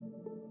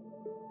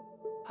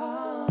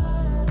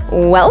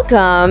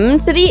Welcome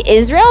to the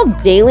Israel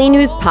Daily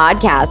News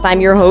Podcast.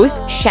 I'm your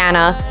host,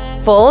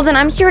 Shanna Fold, and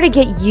I'm here to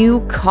get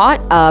you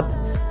caught up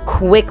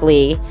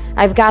quickly.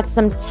 I've got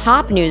some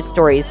top news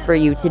stories for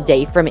you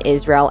today from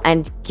Israel,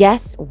 and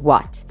guess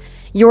what?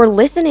 You're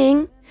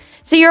listening,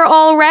 so you're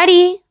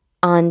already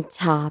on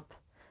top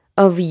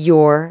of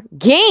your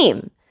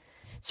game.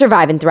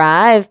 Survive and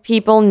thrive,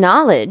 people.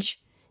 Knowledge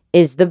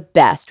is the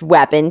best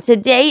weapon.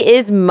 Today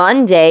is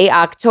Monday,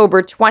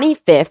 October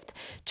 25th,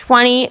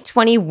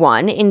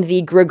 2021 in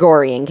the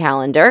Gregorian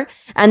calendar,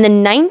 and the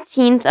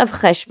 19th of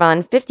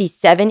Cheshvan,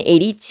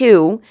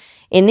 5782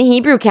 in the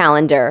Hebrew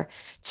calendar.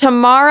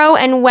 Tomorrow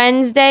and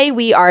Wednesday,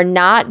 we are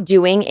not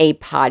doing a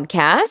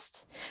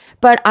podcast,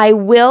 but I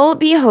will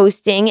be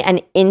hosting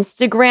an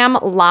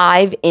Instagram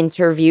live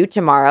interview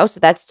tomorrow. So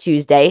that's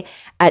Tuesday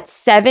at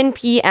 7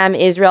 p.m.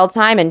 Israel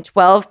time and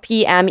 12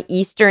 p.m.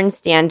 Eastern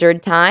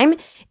Standard Time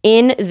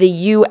in the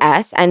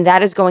U.S., and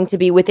that is going to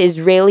be with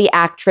Israeli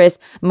actress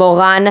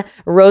Moran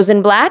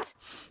Rosenblatt.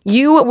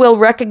 You will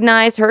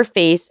recognize her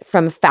face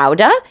from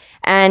Fauda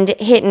and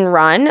Hit and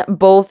Run,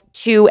 both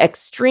two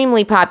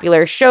extremely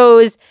popular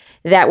shows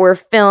that were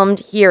filmed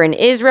here in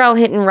Israel.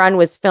 Hit and Run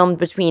was filmed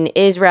between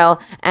Israel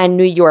and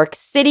New York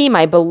City,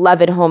 my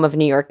beloved home of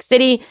New York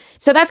City.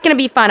 So that's going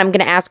to be fun. I'm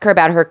going to ask her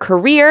about her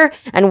career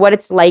and what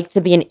it's like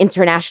to be an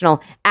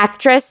international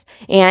actress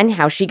and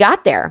how she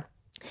got there.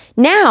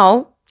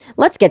 Now,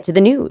 let's get to the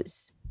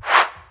news.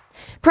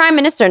 Prime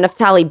Minister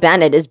Naftali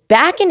Bennett is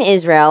back in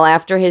Israel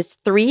after his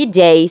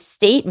 3-day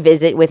state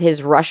visit with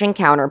his Russian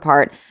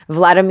counterpart,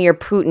 Vladimir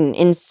Putin,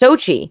 in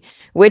Sochi,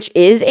 which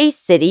is a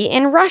city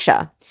in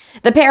Russia.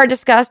 The pair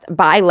discussed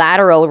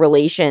bilateral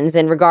relations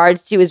in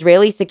regards to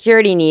Israeli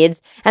security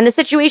needs and the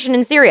situation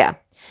in Syria.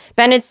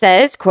 Bennett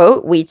says,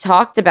 quote, "We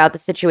talked about the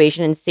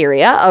situation in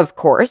Syria, of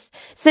course,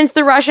 since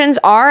the Russians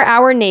are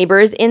our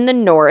neighbors in the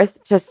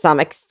north to some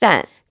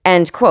extent."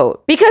 End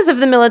quote. Because of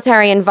the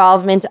military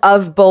involvement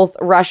of both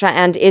Russia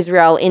and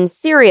Israel in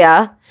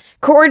Syria,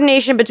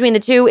 coordination between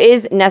the two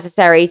is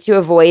necessary to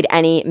avoid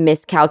any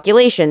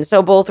miscalculation.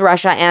 So both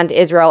Russia and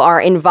Israel are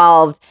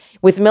involved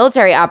with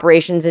military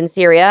operations in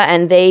Syria,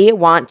 and they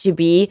want to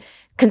be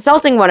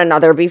consulting one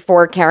another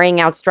before carrying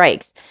out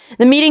strikes.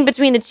 The meeting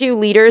between the two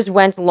leaders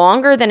went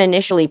longer than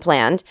initially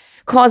planned,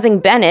 causing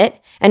Bennett,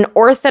 an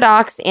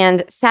Orthodox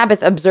and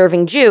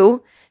Sabbath-observing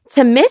Jew,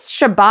 to miss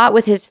Shabbat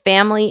with his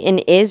family in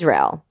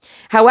Israel.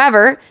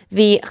 However,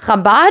 the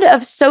Chabad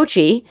of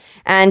Sochi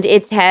and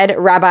its head,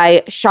 Rabbi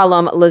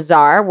Shalom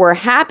Lazar, were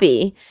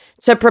happy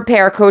to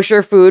prepare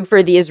kosher food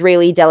for the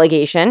Israeli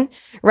delegation.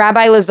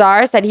 Rabbi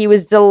Lazar said he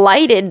was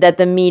delighted that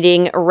the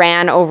meeting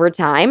ran over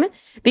time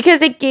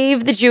because it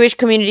gave the Jewish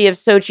community of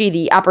Sochi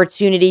the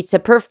opportunity to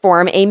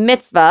perform a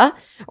mitzvah,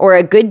 or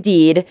a good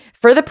deed,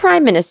 for the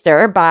prime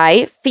minister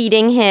by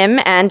feeding him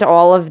and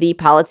all of the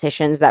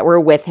politicians that were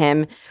with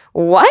him.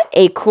 What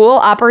a cool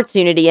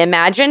opportunity.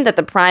 Imagine that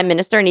the prime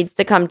minister needs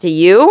to come to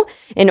you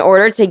in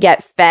order to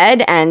get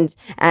fed and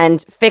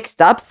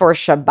fixed up for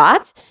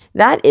Shabbat.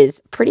 That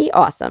is pretty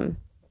awesome.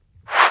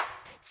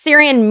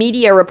 Syrian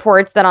media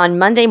reports that on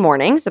Monday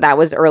morning, so that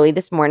was early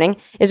this morning,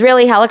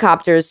 Israeli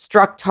helicopters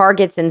struck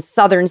targets in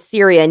southern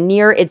Syria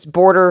near its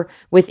border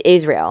with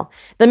Israel.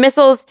 The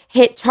missiles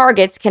hit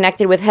targets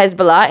connected with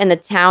Hezbollah in the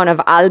town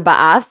of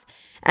Al-Ba'ath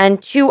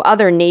and two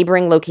other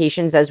neighboring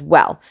locations as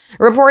well.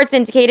 Reports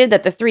indicated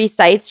that the three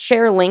sites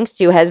share links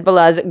to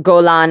Hezbollah's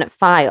Golan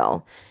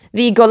File.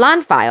 The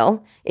Golan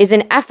File is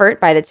an effort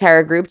by the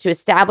terror group to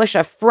establish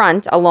a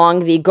front along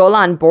the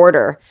Golan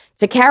border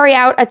to carry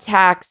out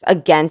attacks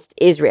against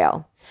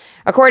Israel.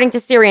 According to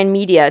Syrian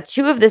media,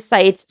 two of the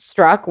sites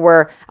struck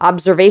were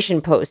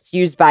observation posts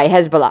used by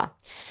Hezbollah.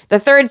 The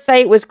third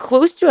site was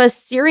close to a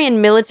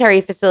Syrian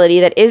military facility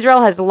that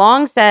Israel has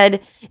long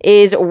said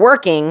is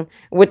working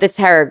with the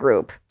terror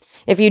group.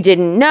 If you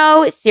didn't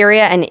know,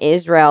 Syria and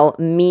Israel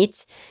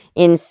meet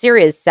in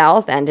Syria's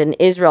south, and in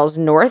Israel's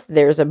north,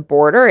 there's a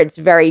border. It's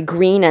very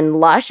green and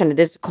lush, and it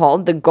is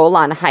called the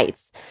Golan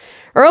Heights.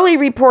 Early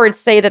reports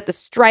say that the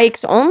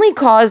strikes only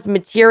caused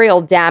material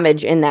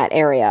damage in that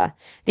area.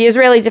 The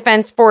Israeli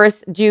Defense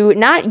Force do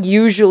not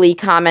usually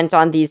comment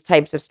on these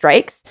types of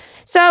strikes,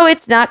 so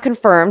it's not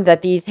confirmed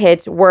that these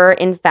hits were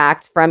in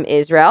fact from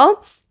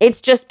Israel.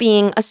 It's just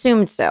being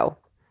assumed so.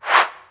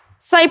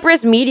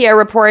 Cyprus media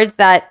reports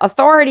that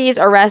authorities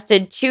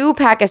arrested two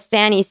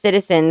Pakistani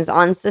citizens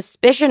on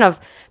suspicion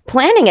of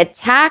planning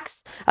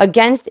attacks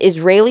against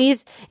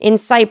Israelis in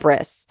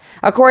Cyprus.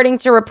 According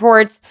to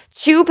reports,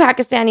 two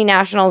Pakistani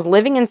nationals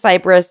living in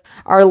Cyprus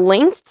are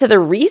linked to the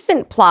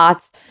recent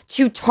plots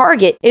to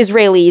target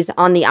Israelis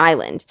on the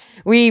island.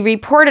 We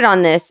reported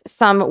on this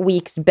some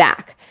weeks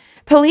back.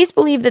 Police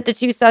believe that the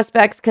two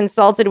suspects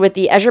consulted with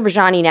the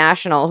Azerbaijani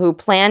national who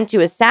planned to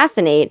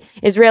assassinate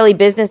Israeli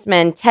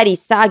businessman Teddy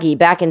Sagi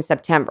back in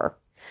September.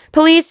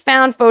 Police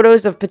found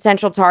photos of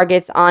potential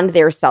targets on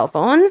their cell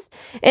phones,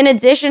 in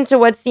addition to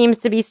what seems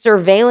to be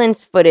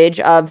surveillance footage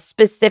of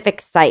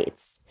specific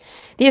sites.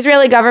 The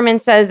Israeli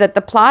government says that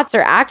the plots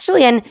are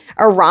actually an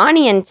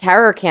Iranian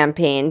terror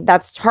campaign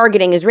that's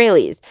targeting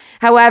Israelis.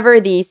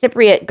 However, the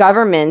Cypriot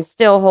government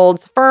still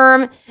holds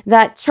firm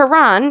that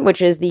Tehran,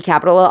 which is the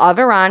capital of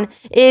Iran,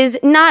 is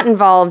not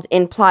involved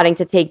in plotting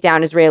to take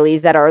down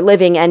Israelis that are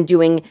living and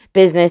doing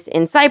business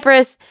in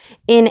Cyprus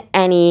in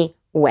any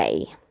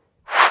way.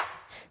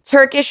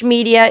 Turkish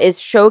media is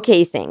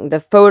showcasing the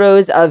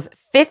photos of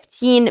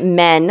 15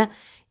 men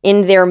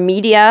in their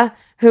media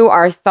who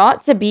are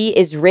thought to be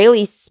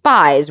Israeli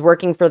spies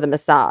working for the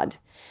Mossad.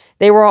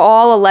 They were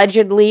all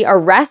allegedly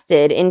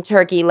arrested in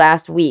Turkey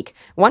last week.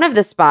 One of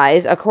the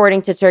spies,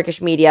 according to Turkish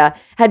media,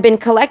 had been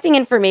collecting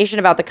information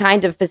about the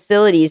kind of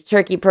facilities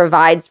Turkey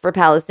provides for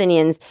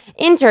Palestinians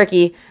in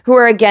Turkey who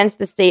are against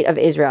the state of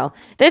Israel.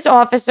 This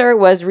officer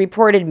was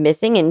reported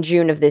missing in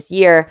June of this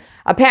year,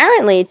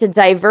 apparently to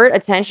divert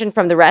attention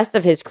from the rest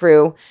of his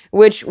crew,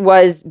 which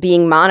was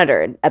being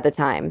monitored at the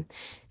time.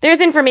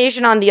 There's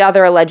information on the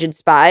other alleged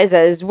spies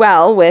as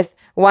well, with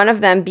one of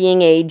them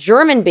being a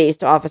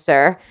German-based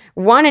officer,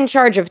 one in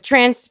charge of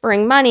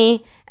transferring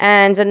money,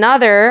 and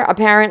another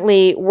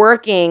apparently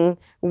working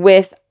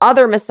with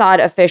other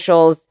Mossad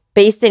officials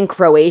based in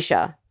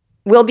Croatia.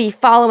 We'll be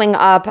following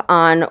up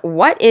on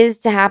what is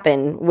to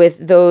happen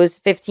with those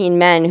 15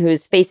 men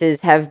whose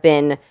faces have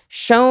been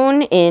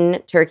shown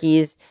in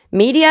Turkey's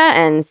media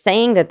and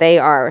saying that they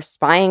are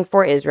spying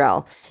for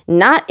Israel.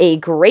 Not a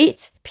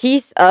great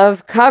piece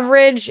of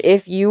coverage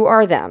if you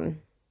are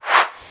them.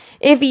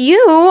 If you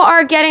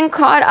are getting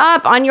caught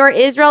up on your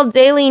Israel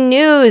Daily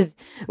News,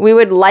 we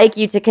would like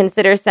you to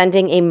consider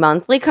sending a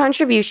monthly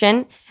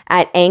contribution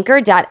at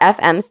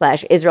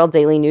anchor.fm/Israel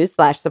Daily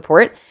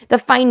News/support. The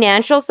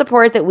financial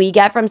support that we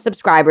get from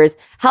subscribers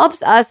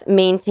helps us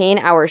maintain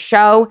our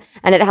show,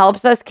 and it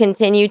helps us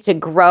continue to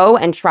grow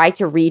and try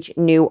to reach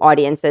new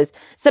audiences.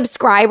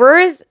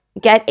 Subscribers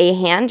get a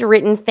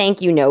handwritten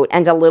thank you note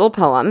and a little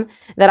poem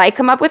that I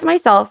come up with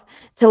myself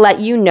to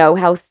let you know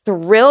how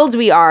thrilled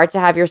we are to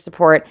have your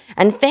support.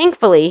 And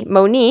thankfully,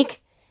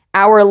 Monique,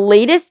 our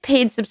latest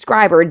paid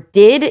subscriber,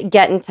 did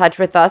get in touch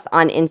with us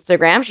on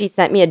Instagram. She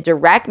sent me a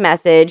direct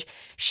message.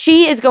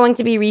 She is going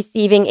to be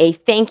receiving a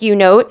thank you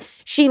note.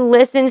 She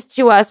listens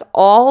to us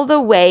all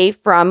the way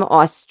from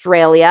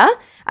Australia.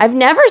 I've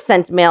never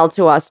sent mail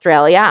to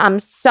Australia. I'm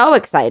so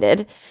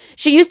excited.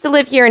 She used to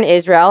live here in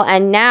Israel,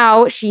 and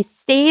now she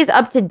stays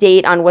up to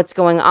date on what's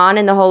going on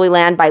in the Holy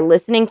Land by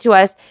listening to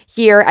us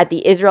here at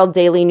the Israel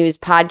Daily News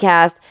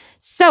podcast.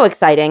 So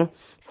exciting.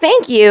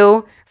 Thank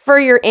you for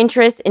your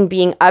interest in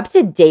being up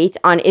to date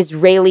on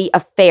Israeli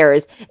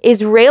affairs,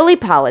 Israeli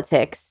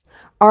politics,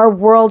 our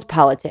world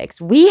politics.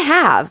 We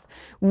have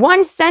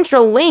one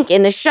central link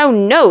in the show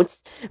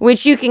notes,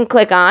 which you can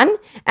click on,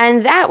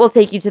 and that will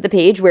take you to the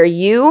page where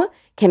you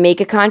can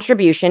make a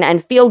contribution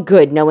and feel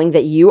good knowing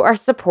that you are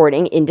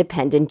supporting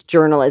independent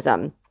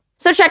journalism.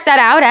 So check that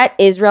out at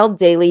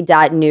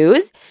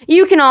israeldaily.news.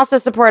 You can also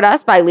support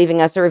us by leaving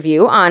us a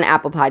review on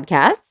Apple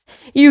Podcasts.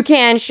 You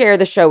can share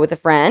the show with a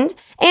friend,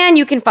 and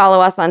you can follow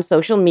us on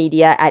social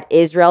media at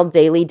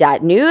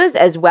israeldaily.news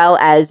as well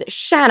as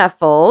Shanna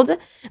Fold.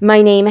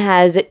 My name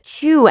has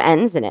 2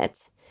 N's in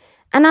it,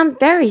 and I'm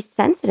very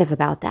sensitive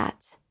about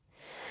that.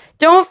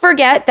 Don't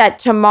forget that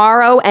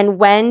tomorrow and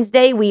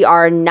Wednesday, we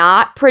are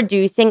not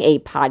producing a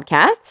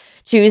podcast.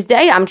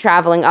 Tuesday, I'm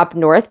traveling up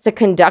north to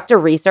conduct a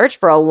research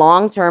for a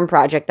long-term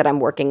project that I'm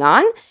working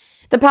on.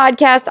 The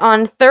podcast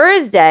on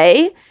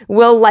Thursday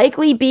will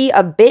likely be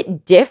a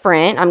bit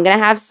different. I'm going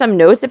to have some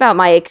notes about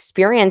my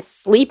experience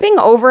sleeping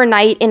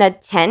overnight in a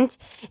tent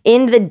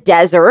in the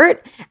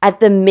desert at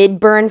the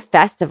Midburn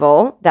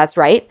Festival. That's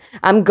right.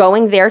 I'm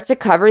going there to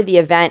cover the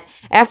event.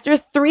 After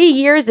 3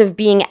 years of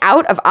being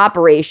out of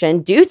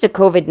operation due to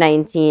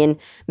COVID-19,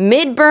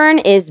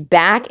 Midburn is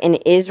back in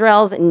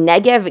Israel's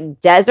Negev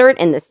desert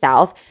in the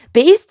south,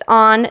 based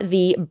on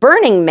the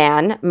Burning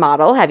Man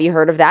model. Have you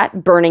heard of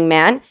that? Burning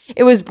Man.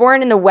 It was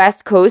born in the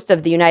west coast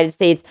of the United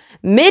States.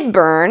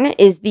 Midburn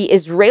is the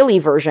Israeli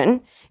version.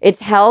 It's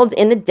held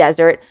in the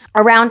desert.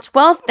 Around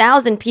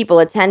 12,000 people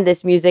attend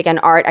this music and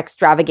art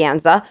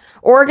extravaganza.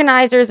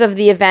 Organizers of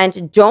the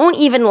event don't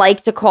even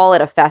like to call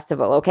it a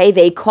festival, okay?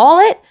 They call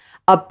it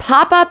a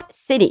pop-up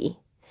city.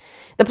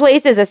 The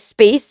place is a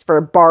space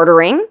for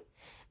bartering,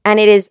 and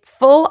it is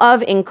full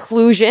of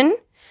inclusion.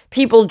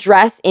 People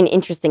dress in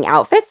interesting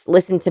outfits,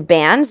 listen to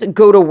bands,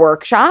 go to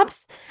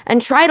workshops, and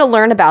try to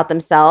learn about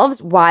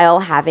themselves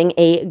while having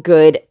a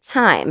good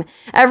time.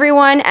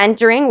 Everyone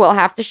entering will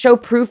have to show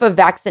proof of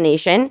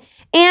vaccination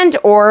and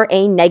or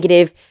a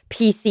negative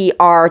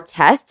PCR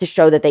test to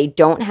show that they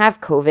don't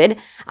have COVID.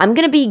 I'm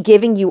going to be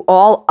giving you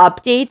all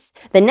updates.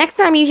 The next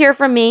time you hear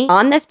from me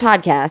on this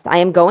podcast, I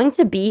am going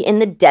to be in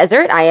the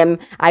desert.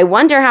 I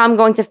wonder how I'm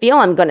going to feel.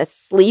 I'm going to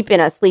sleep in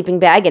a sleeping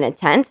bag in a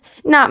tent.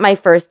 Not my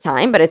first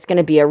time, but it's going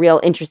to be a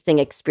real interesting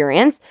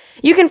experience.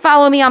 You can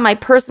follow me on my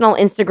personal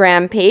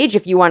Instagram page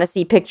if you want to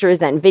see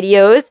pictures and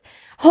videos.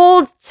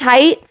 Hold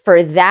tight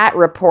for that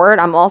report.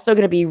 I'm also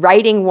going to be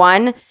writing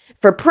one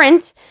for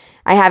print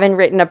I haven't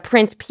written a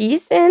print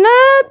piece in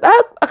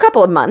a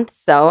couple of months,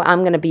 so I'm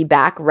going to be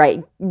back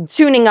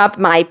tuning up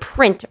my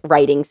print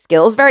writing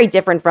skills. Very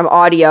different from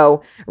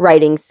audio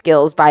writing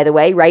skills, by the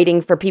way.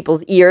 Writing for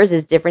people's ears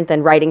is different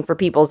than writing for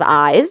people's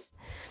eyes.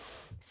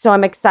 So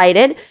I'm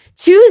excited.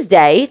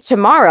 Tuesday,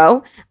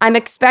 tomorrow, I'm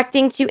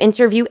expecting to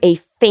interview a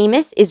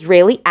famous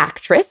Israeli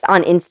actress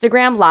on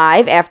Instagram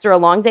Live after a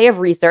long day of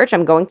research.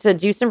 I'm going to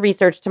do some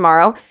research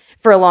tomorrow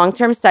for a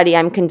long-term study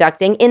I'm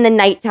conducting. In the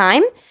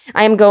nighttime,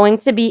 I am going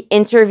to be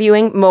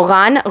interviewing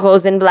Moran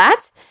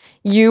Rosenblatt.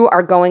 You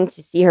are going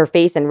to see her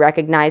face and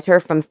recognize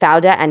her from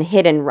Fauda and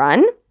Hit and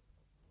Run.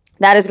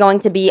 That is going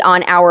to be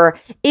on our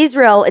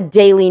Israel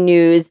Daily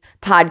News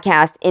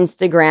podcast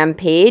Instagram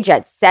page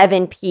at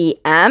 7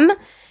 p.m.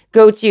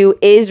 Go to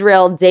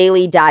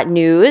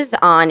israeldaily.news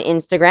on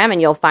Instagram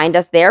and you'll find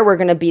us there. We're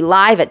going to be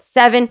live at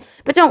 7,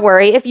 but don't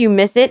worry, if you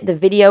miss it, the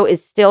video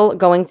is still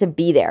going to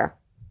be there.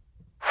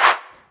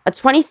 A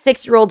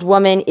 26-year-old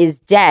woman is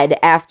dead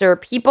after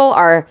people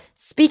are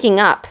speaking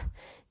up.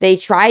 They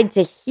tried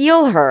to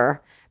heal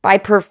her by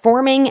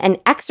performing an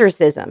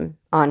exorcism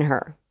on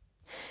her.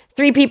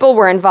 3 people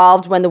were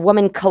involved when the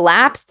woman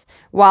collapsed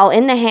while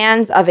in the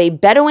hands of a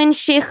Bedouin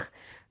sheikh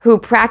who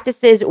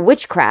practices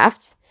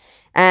witchcraft,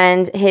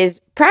 and his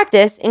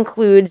practice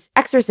includes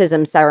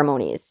exorcism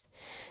ceremonies.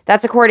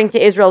 That's according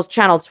to Israel's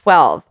Channel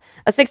 12.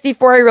 A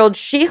 64-year-old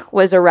sheikh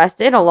was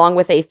arrested along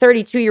with a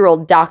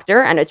 32-year-old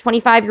doctor and a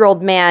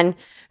 25-year-old man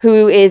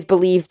who is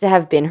believed to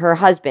have been her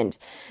husband.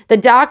 The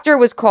doctor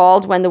was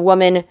called when the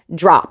woman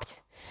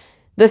dropped.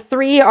 The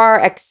 3 are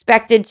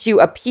expected to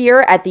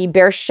appear at the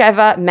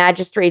Beersheva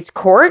Magistrates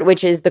Court,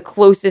 which is the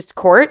closest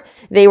court.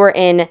 They were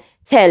in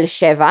Tel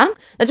Sheva.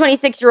 The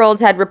 26-year-old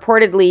had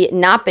reportedly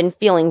not been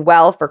feeling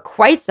well for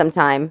quite some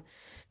time.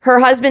 Her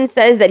husband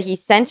says that he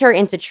sent her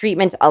into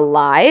treatment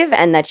alive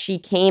and that she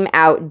came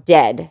out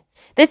dead.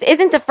 This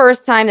isn't the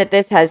first time that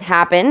this has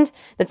happened.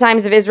 The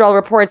Times of Israel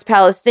reports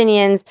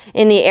Palestinians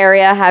in the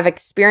area have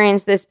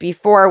experienced this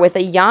before, with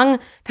a young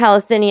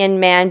Palestinian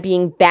man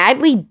being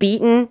badly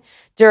beaten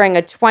during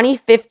a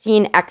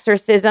 2015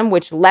 exorcism,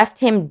 which left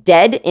him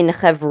dead in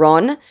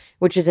Hebron,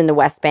 which is in the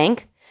West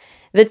Bank.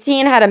 The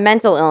teen had a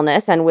mental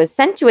illness and was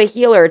sent to a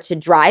healer to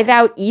drive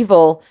out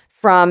evil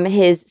from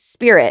his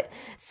spirit.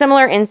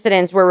 Similar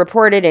incidents were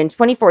reported in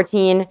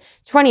 2014,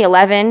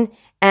 2011,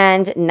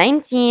 and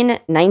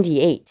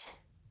 1998.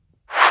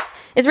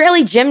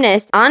 Israeli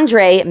gymnast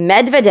Andrei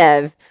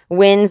Medvedev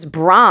wins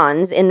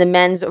bronze in the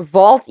men's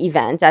vault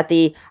event at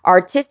the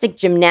Artistic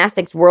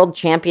Gymnastics World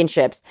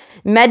Championships.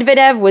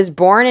 Medvedev was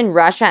born in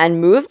Russia and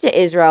moved to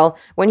Israel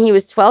when he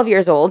was 12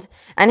 years old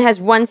and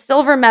has won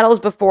silver medals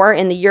before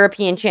in the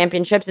European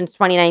Championships in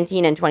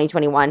 2019 and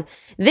 2021.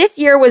 This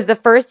year was the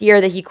first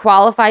year that he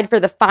qualified for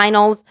the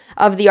finals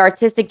of the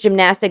Artistic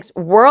Gymnastics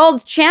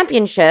World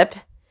Championship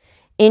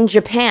in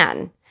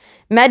Japan.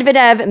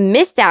 Medvedev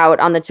missed out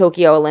on the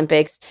Tokyo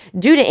Olympics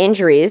due to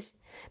injuries,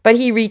 but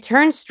he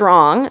returned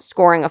strong,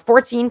 scoring a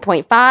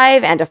 14.5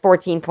 and a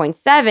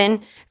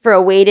 14.7 for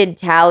a weighted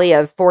tally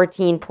of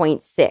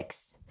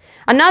 14.6.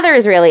 Another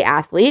Israeli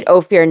athlete,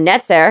 Ofir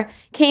Netzer,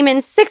 came in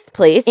 6th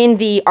place in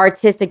the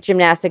Artistic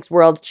Gymnastics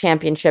World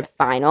Championship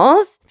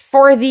Finals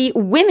for the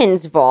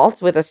women's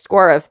vault with a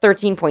score of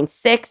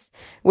 13.6,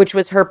 which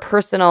was her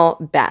personal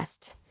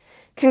best.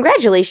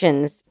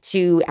 Congratulations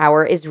to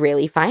our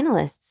Israeli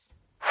finalists.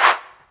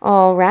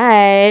 All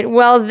right.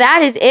 Well,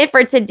 that is it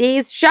for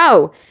today's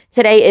show.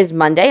 Today is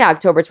Monday,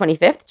 October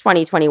 25th,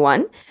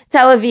 2021.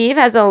 Tel Aviv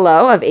has a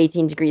low of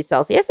 18 degrees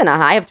Celsius and a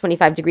high of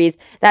 25 degrees.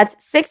 That's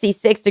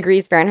 66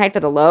 degrees Fahrenheit for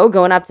the low,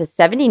 going up to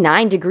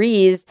 79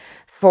 degrees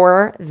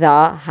for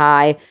the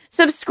high.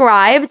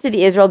 Subscribe to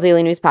the Israel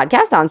Daily News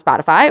podcast on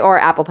Spotify or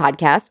Apple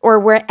Podcasts or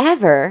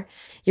wherever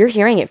you're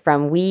hearing it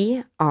from.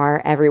 We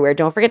are everywhere.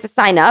 Don't forget to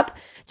sign up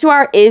to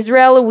our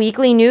Israel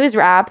Weekly News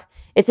Wrap.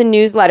 It's a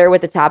newsletter with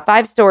the top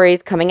 5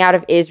 stories coming out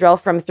of Israel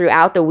from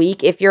throughout the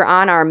week. If you're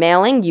on our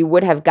mailing, you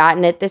would have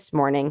gotten it this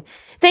morning.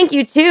 Thank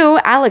you to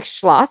Alex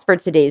Schloss for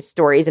today's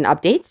stories and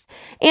updates,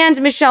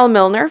 and Michelle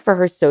Milner for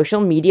her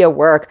social media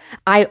work.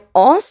 I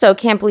also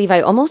can't believe I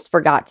almost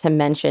forgot to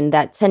mention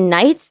that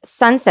tonight's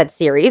Sunset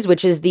Series,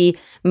 which is the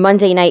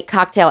Monday night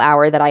cocktail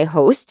hour that I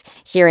host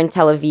here in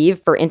Tel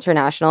Aviv for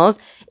internationals,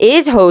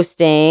 is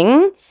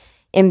hosting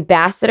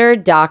Ambassador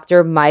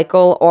Dr.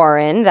 Michael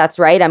Oren. That's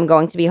right. I'm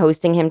going to be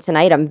hosting him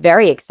tonight. I'm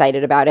very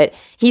excited about it.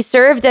 He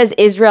served as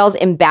Israel's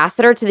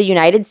ambassador to the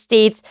United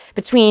States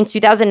between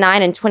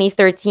 2009 and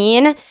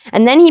 2013.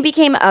 And then he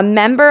became a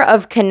member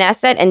of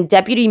Knesset and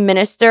deputy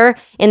minister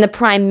in the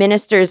prime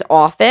minister's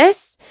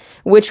office,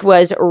 which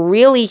was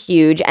really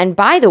huge. And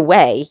by the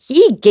way,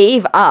 he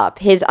gave up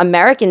his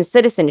American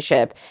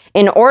citizenship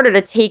in order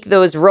to take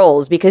those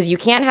roles because you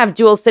can't have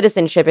dual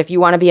citizenship if you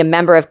want to be a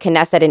member of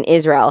Knesset in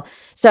Israel.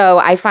 So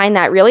I find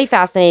that really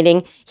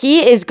fascinating.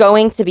 He is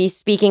going to be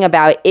speaking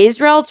about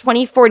Israel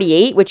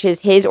 2048, which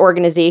is his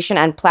organization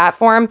and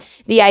platform.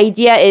 The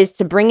idea is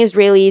to bring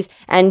Israelis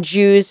and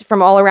Jews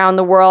from all around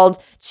the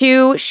world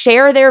to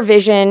share their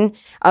vision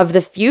of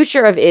the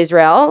future of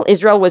Israel.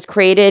 Israel was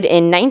created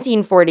in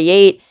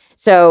 1948.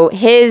 So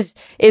his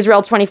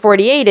Israel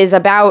 2048 is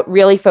about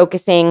really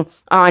focusing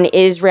on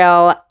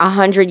Israel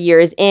 100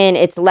 years in,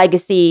 its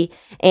legacy.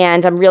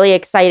 And I'm really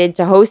excited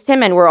to host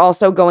him. And we're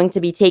also going to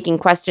be taking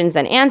questions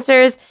and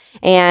answers.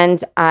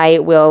 And I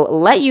will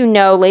let you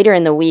know later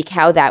in the week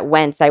how that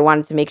went. So I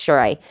wanted to make sure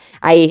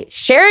I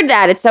shared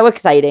that. It's so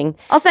exciting.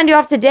 I'll send you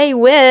off today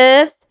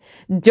with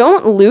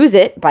Don't Lose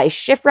It by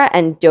Shifra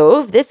and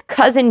Dove. This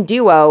cousin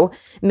duo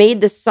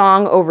made the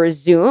song over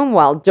Zoom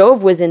while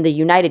Dove was in the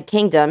United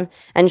Kingdom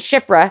and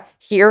Shifra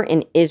here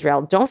in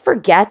Israel. Don't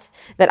forget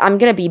that I'm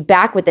going to be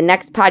back with the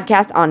next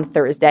podcast on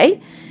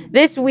Thursday.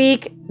 This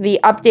week, the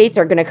updates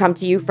are going to come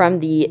to you from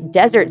the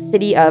desert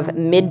city of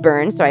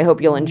Midburn, so I hope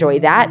you'll enjoy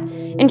that.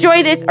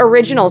 Enjoy this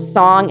original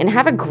song and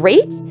have a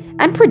great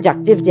and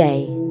productive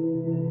day.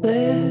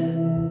 Lift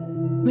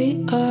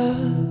me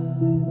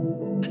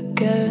up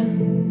again.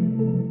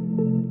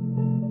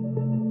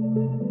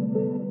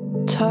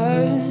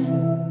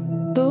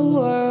 Turn the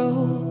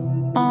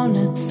world on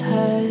its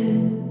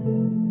head.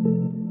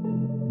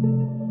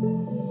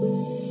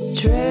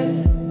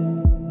 Drip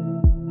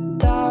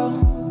down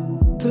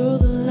through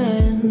the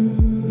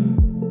lens.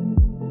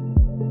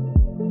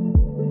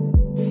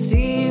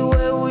 See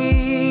where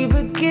we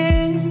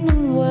begin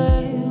and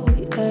where we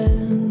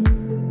end.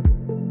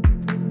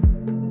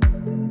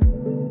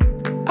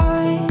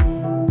 I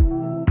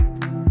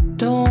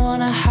don't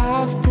wanna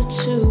have to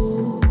choose.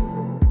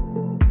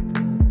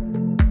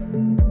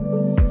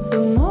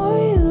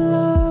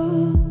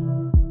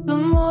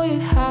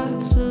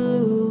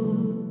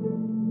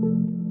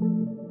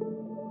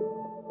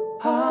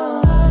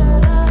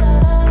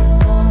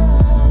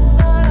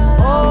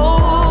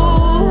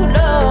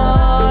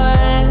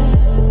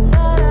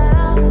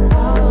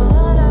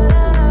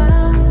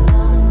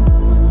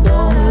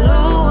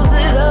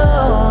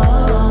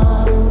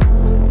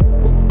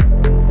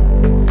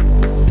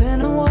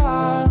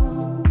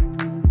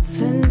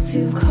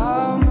 You've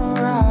come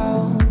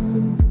around.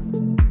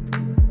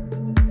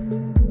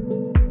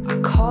 I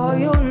call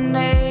your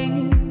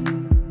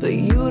name, but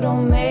you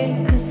don't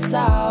make a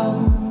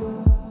sound.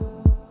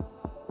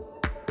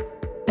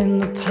 In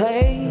the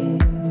play,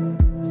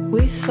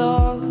 we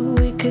thought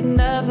we could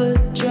never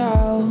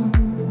drown.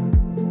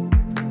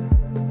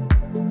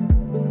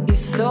 You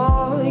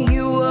thought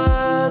you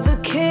were the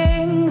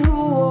king who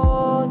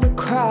wore the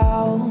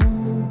crown.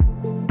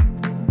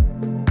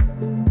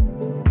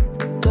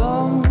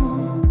 Don't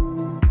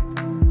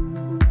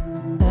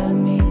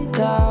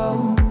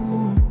down.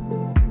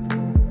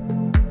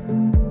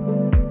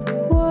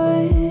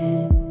 What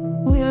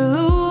we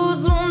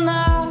lose will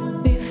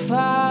not be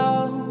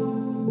found.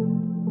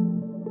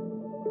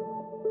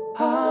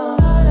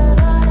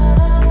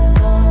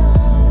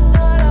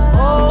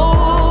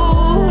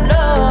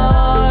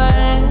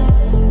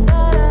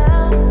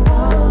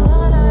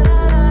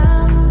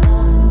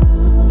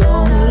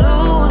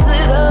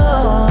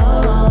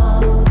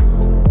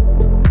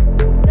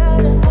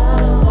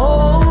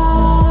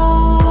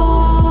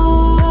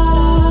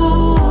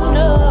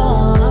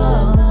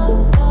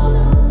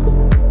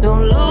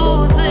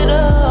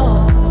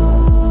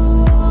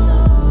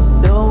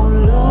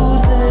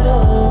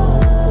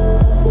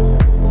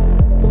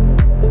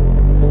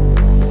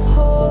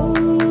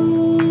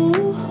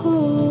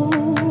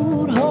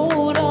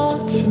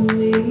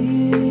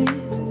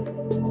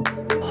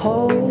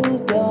 Hold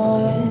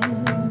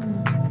on,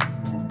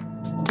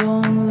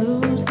 don't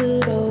lose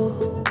it all.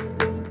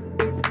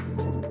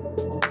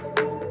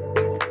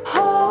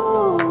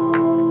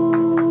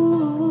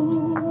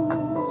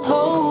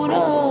 Hold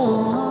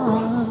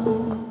on,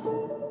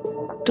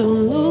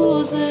 don't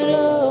lose it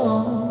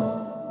all.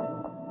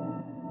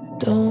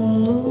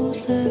 Don't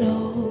lose it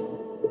all.